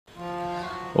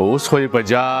اوس خو یې په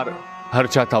جار هر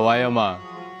چا ته وایمه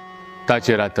تا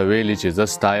چې راته ویلي چې زه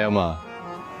ستا یمه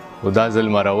خو دا ځل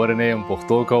مرور نه یم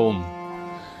پښتو کوم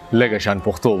لږه شان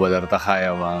پښتو به درته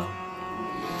ښایمه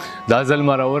دا ځل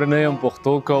مرور نه یم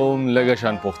پښتو کوم لږه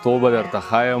شان پښتو به درته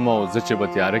ښایم او زه چې په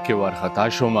تیاره کې وارخطا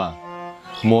شومه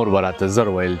مور به راته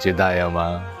زر ویل چې دا یمه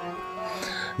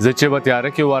زه چې په تیاره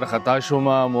کې وارخطا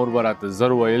شومه مور به راته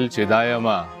زر ویل چې دا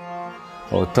یمه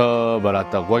او ته به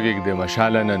راته غوږ ږدې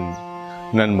مشاله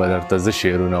نن به درته زه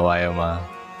شعرونه وایمه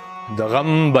د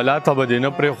غم بلا ته به دې نه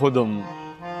پرېښودم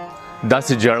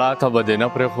داسې جړا ته به دې نه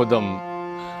پرېښودم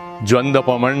ژوند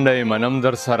په منډه یې منم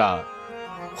در سره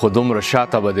خو دومره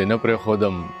شاته به دې نه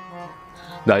پرېښودم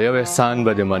دا یو احسان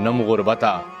به دې منم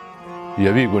غربته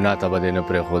یوې ګناه ته به دې نه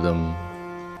پرېښودم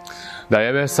دا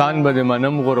یو احسان به دې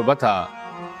منم غربته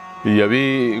یوې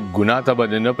ګناه ته به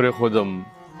دې نه پرېښودم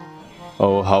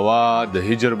او هوا د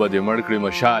هجر به دې مړ کړي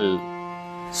مشال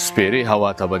سپېرې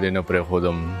هوا ته به دې نه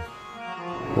پرېښودم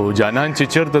او جانان چې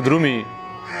چېرته درومي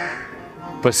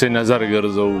پسې نظر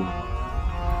ګرځوو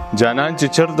جانان چې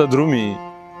چېرته درومي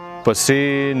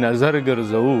پسې نظر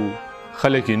ګرځوو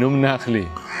خلک یې نوم نه اخلي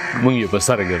موږ یې په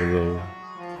سر ګرځوو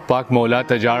پاک مولا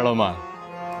ته جاړمه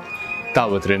تا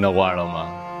به ترې نه غواړمه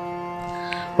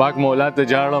پاک مولا ته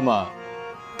جاړمه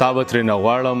تا به ترې نه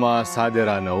غواړمه سا دې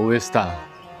رانه وویسته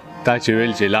تا چې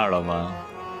ویل چې لاړمه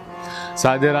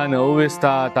سا دې رانه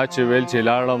وویسته تا چې ویل چې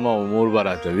لاړمه او مور به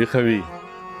راته ویښه وي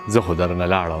زه خو درنه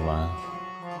لاړمه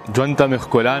ژوند ته مې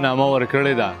ښکلا نامه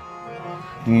ورکړې ده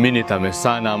مینې ته مې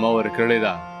سا نامه ورکړې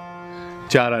ده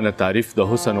چا رانه تعریف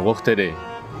د حسن غوښتی دی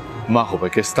ما خو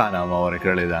پکې ستا نامه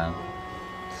ورکړې ده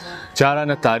چا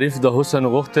رانه تعریف د حسن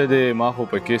غوښتی دی ما خو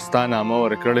پکې ستا نامه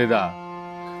ورکړې ده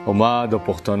او ما د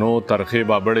پښتنو ترخې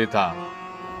بابړې ته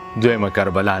دویمه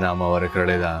کربلا نامه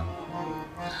ورکړې ده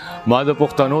ما د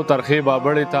پښتنو ترخې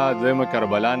بابړې ته دویمه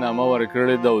کربلا نامه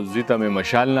ورکړې ده او زوی ته مې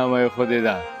مشال نامه ایښودې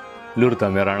ده لور ته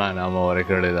مې رڼا نامه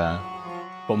ورکړې ده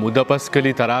په موده پس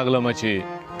کلي ته راغلمه چې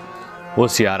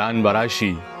اوس یاران به راشي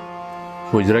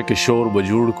حجره کې شور به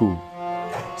جوړ کړو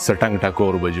سټنګ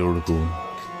ټکور به جوړ کړو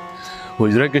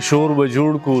حجره کې شور به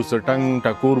جوړ کړو سټنګ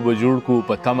ټکور به جوړ کړو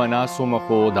په تمه ناست ومه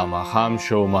خو دا ماښام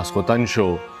شو ماسخوتن شو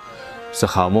څه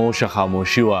خاموشه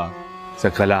خاموشي وه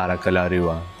څه کلاره کلاري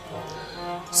وه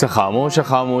څه خاموشه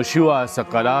خاموشي وه څه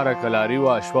کلاره کلاري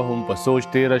وه شپه هم په سوچ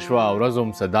تېره شوه ورځ هم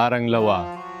څه دارنګله وه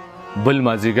بل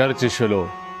مازدیګر چې شلو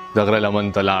د غره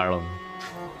لمن ته لاړم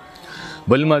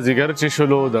بل مازدیګر چې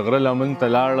شلو د غره لمن ته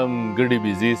لاړم ګډې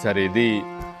بیزې سرېدې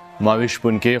ما وې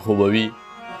شپونکې خوبوي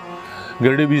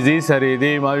ګډې بیزې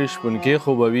سرېدې ما وې شپونکې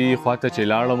خوبوي خوا ته چې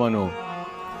لاړمه نو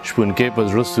شپونکې په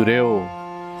زړه سوری و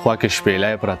خوا کې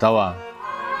شپېلی پرته وه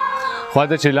خوا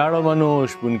ته چې لاړمه نو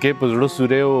شپونکې په زړه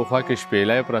سوری و خوا کې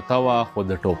شپېلی پرته وه خو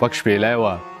د ټوپک شپېلی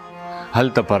وه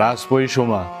هلته په راز پوه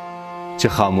شومه چې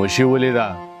خاموشي ولیده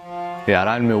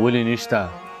یاران مې ولې نشته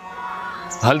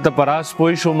هلته په راز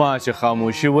پوه شومه چې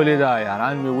خاموشي ولیده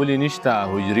یاران مې ولې نشته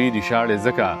حجرې دي شاړې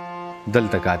ځکه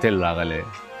دلته قاتل راغلی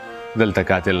دلته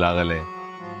قاتل راغلی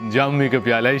جام مې که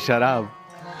پیالای شراب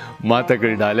ما ته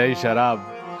کړي ډالۍ شراب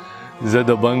زه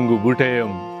د بنګو بوټی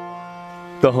یم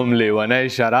ته هم لیونی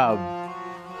شراب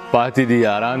پاتې دي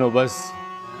یارانو بس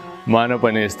ما نه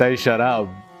په نیستی شراب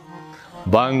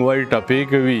بانګ وای ټپې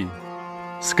کوي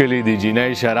سکلی دی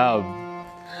جینۍ شراب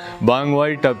بانګ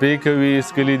وای ټپې کوي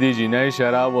سکلی دی جینۍ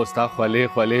شراب او ستا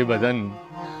خولې خولې بدن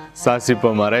ساسې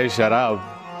په مری شراب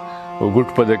او ګوټ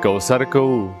په د کوثر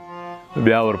کوو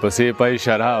بیا ورپسې پای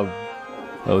شراب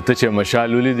او ته چې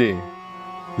مشال ولیدې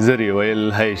زر یې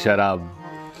ویل هی شراب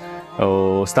او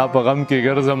ستا په غم کې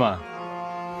ګرځمه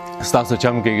ستاسو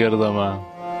چم کې ګرځمه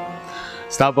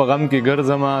ستا په غم کې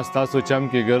ګرځمه ستاسو چم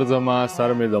کې ګرځمه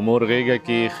سر مې د مور غېږه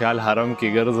کې خیال حرم کې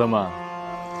ګرځمه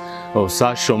او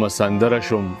ساز شومه سندره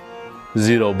شوم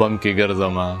زیر او بم کې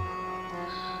ګرځمه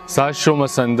ساز شومه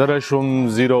سندره شوم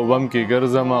زیر او بم کې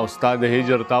ګرځمه او ستا د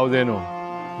هجر تاو دی نو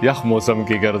یخ موسم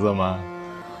کې ګرځمه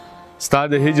ستا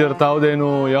د هجر تاو دی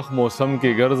نو یخ موسم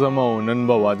کې ګرځمه او نن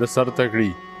به واده سر ته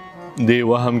کړي دې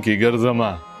وهم کې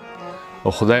ګرځمه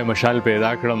او خدای مشال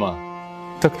پیدا کړمه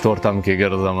تک تورتم کې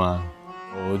ګرځمه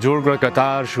او جوړ کړه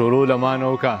قطار شروع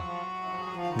لمانه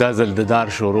وکړه دا ځل د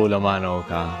دار شروع لمانه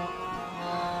وکړه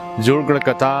جوړ کړه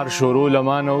قطار شروع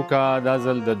لمانه وکړه دا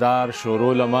ځل د دار شروع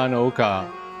لمانه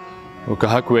وکړه او که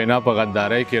حق وینا په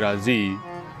غدارۍ کې راځي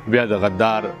بیا د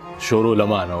غدار شروع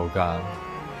لمانه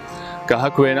وکړه که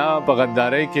حق وینا په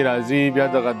غدارۍ کې راځي بیا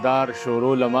د غدار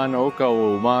شروع لمانه وکړه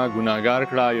او ما ګناهګار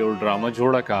کړه یو ډرامه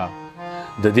جوړه کړه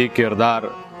د دې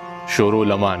کردار شروع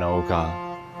لمانه وکړه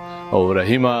او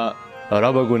رحیمه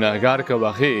ربه ګناهګار که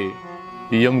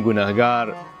بخې یم ګناهګار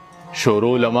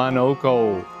شروع لمانه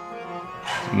وکړه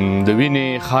د وینې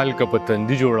خال که په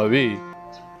تندي جوړوي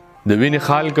د وینې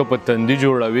خال که په تندي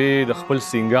جوړوي د خپل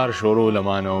سینګار شروع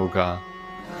لمانه وکا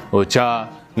او چا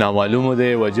نامعلومو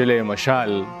دی وجلی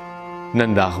مشال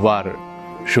نن د اخبار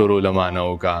شروع لمانه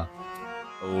وکا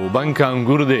او بنک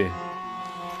انګور دی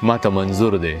ما ته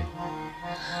منظور دی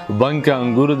بنک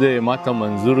انګور دی ما ته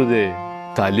منظور دی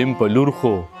تعلیم په لور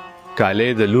خو کالی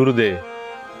د لور دی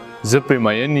زه پې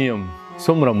مین یم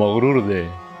څومره مغرور دی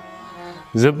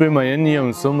زه پې مین یم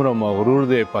څومره مغرور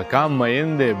دی په کام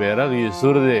مین دی بیرغ یې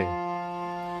سور دی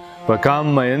په کام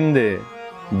مین دی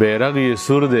بیرغ یې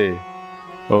سور دی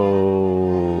او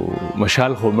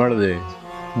مشال خو مړ دی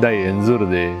دا یې انځور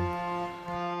دی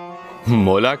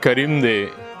مولا کریم دی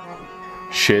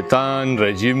شیطان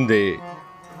رجیم دی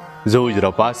زه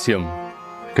حجره پاس یم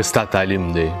که ستا تعلیم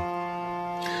دی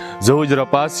زه حجره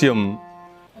پاس یم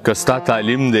که ستا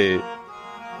تعلیم دی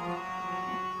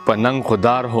په ننګ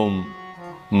خودار هم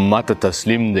ما ته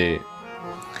تسلیم دی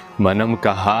منم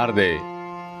قهار دی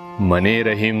منې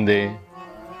رحیم دی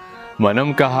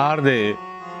منم قهار دی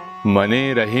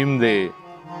منې رحیم دی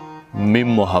میم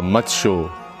محمد شو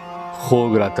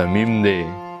خوږ راته میم دی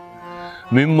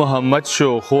میم محمد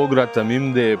شو خوږ راته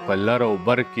میم دی په لر او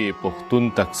بر کې پښتون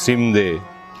تقسیم دی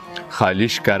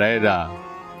خالش کرای دا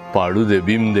پاړو د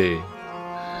بیم دی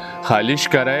خالش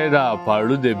کرای دا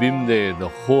پاړو د بیم دی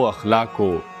د خو اخلاقو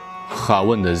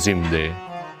خاوند عظیم دی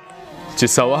چې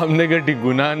ثواب نه ګټي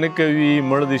ګناه نه کوي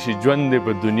مړ دې شي ژوند دې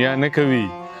په دنیا نه کوي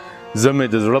زه مې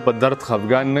د زړه په درد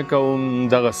خفګان نه کوم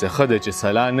دغسې ښه دی چې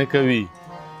صلاح نه کوي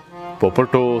په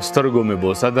پټو سترګو مې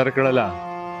بوسه درکړله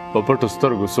په پټو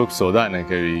سترګو څوک سودا نه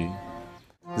کوي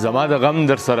زما د غم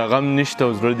در سره غم نشته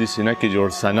او زړه دې سینه کې جوړ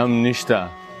صنم نشته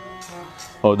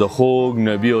او د خوږ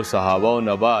نبي او صحابو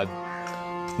نه بعد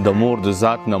د مور د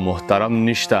ذات نه محترم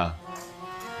نشته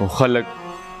او خلک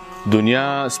دنیا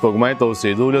سپوږمۍ ته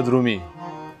اوسېدو له درومي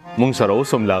موږ سره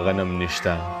اوس هم لا غنم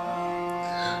نشته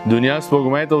دنیا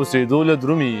سپوږمۍ ته اوسېدو له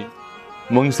درومي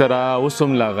موږ سره اوس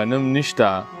هم لا غنم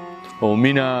نشته او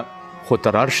مینه خو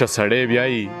تر هرشه سړی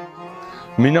بیایي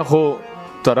مینه خو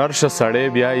تر هرشه سړی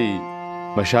بیایي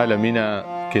مشاله مینه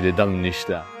کې د دم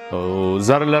نشته او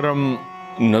زر لرم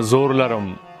نه زور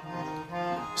لرم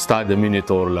ستا د مینې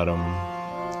تور لرم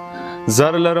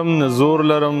زر لرم نه زور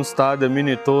لرم ستا د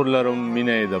مینې تور لرم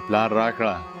مینه یې د پلار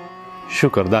راکړه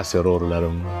شکر داسې رور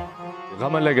لرم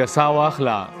غمه لږه سا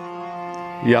واخله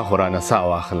یا خو رانه سا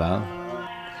واخله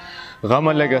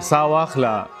غمه لږه سا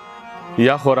واخله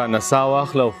یا خو رانه سا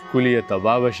واخله او ښکلي یې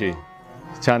تباه به شي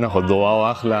چا نه خو دعا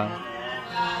واخله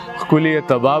ښکلي یې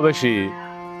تباه به شي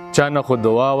چا نه خو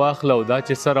دعا واخله او دا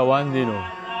چې څه روان دي نو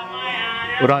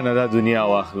ورانه دا دنیا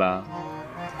واخله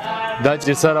دا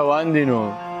چې څه روان دي نو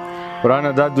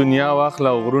ورانه دا دنیا واخله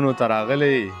او غرونو ته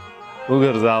راغلی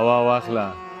وګرځاوه واخله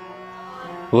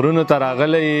غرونو ته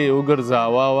راغلی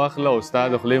وګرځاوه واخله او ستا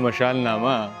د خولې مشال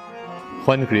نامه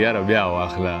خوند کړي یاره بیا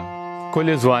واخله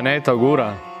ښکلې ځوانۍ ته ګوره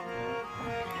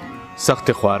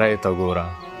سختې خوارۍ ته ګوره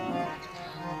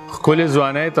ښکلې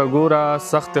ځوانۍ ته ګوره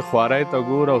سختې خوارۍ ته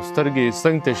ګوره او سترګې یې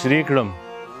څنګ تشریح کړم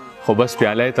خو بس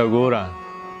پیالۍ ته ګوره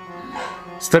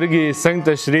سترګې یې څنګ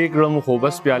تشریح کړم خو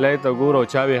بس پیالۍ ته ګوره او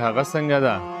چا وې هغه څنګه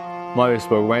ده ما وې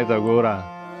سپوږمۍ ته ګوره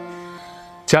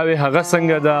چا وې هغه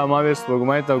څنګه ده ما وې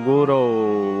سپوږمۍ ته ګوره او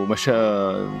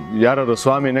یاره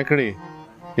رسوا مې نه کړې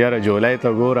یاره جولۍ ته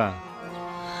ګوره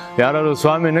یاره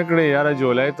رسوا مې نه کړې یاره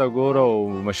جولۍ ته ګوره او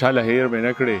مشاله هیر مې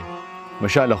نه کړې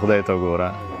مشاله خدای ته ګوره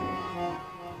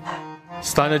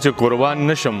ستا نه چې قربان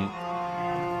نشم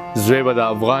زوی به د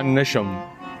افغان نشم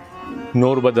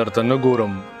نور به درته نه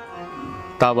ګورم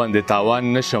تا باندې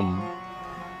تاوان نشم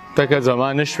ته که زما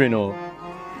نشوې نو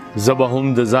زه به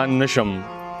هم د ځان نشم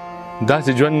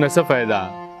داسې ژوند نه څه فایده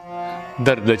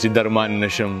درد له چې درمان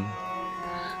نشم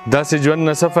داسې ژوند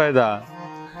نه څه فایده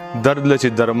درد له چې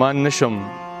درمان نشم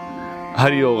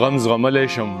هر یو غم زغملی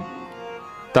شم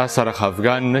تا سره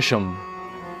خفګان نشم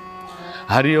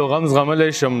هر یو غم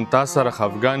زغملی شم تا سره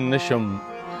خفګان نشم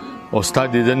او ستا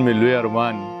دیدن مې لوی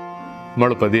ارمان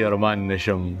مړ په دې ارمان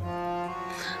نشم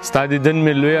ستا دیدن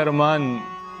مې لوی ارمان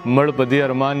مړ په دې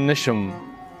ارمان نشم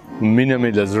مینه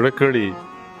مې له زړه کړې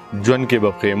ژوند کې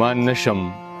به پښیمان نشم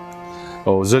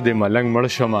او زه دې ملنګ مړ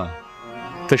شمه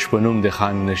تش په نوم دې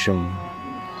خان نشم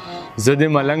زه دې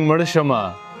ملنګ مړ شمه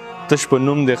تش په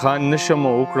نوم دې خان نشم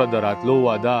او وکړه د راتلو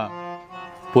واده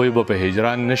پوی به په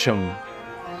هجران نشم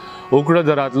وکړه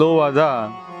د راتلو واده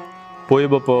پوی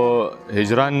به په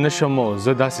هجران نشم او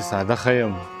زه داسې ساده ښه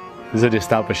یم زه دې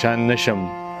ستا په شان نشم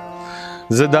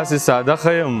زه داسې ساده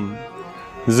ښه یم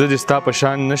زه دې ستا په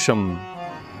شان نشم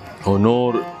او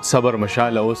نور صبر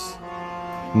مشاله اوس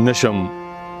نشم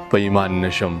په ایمان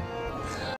نشم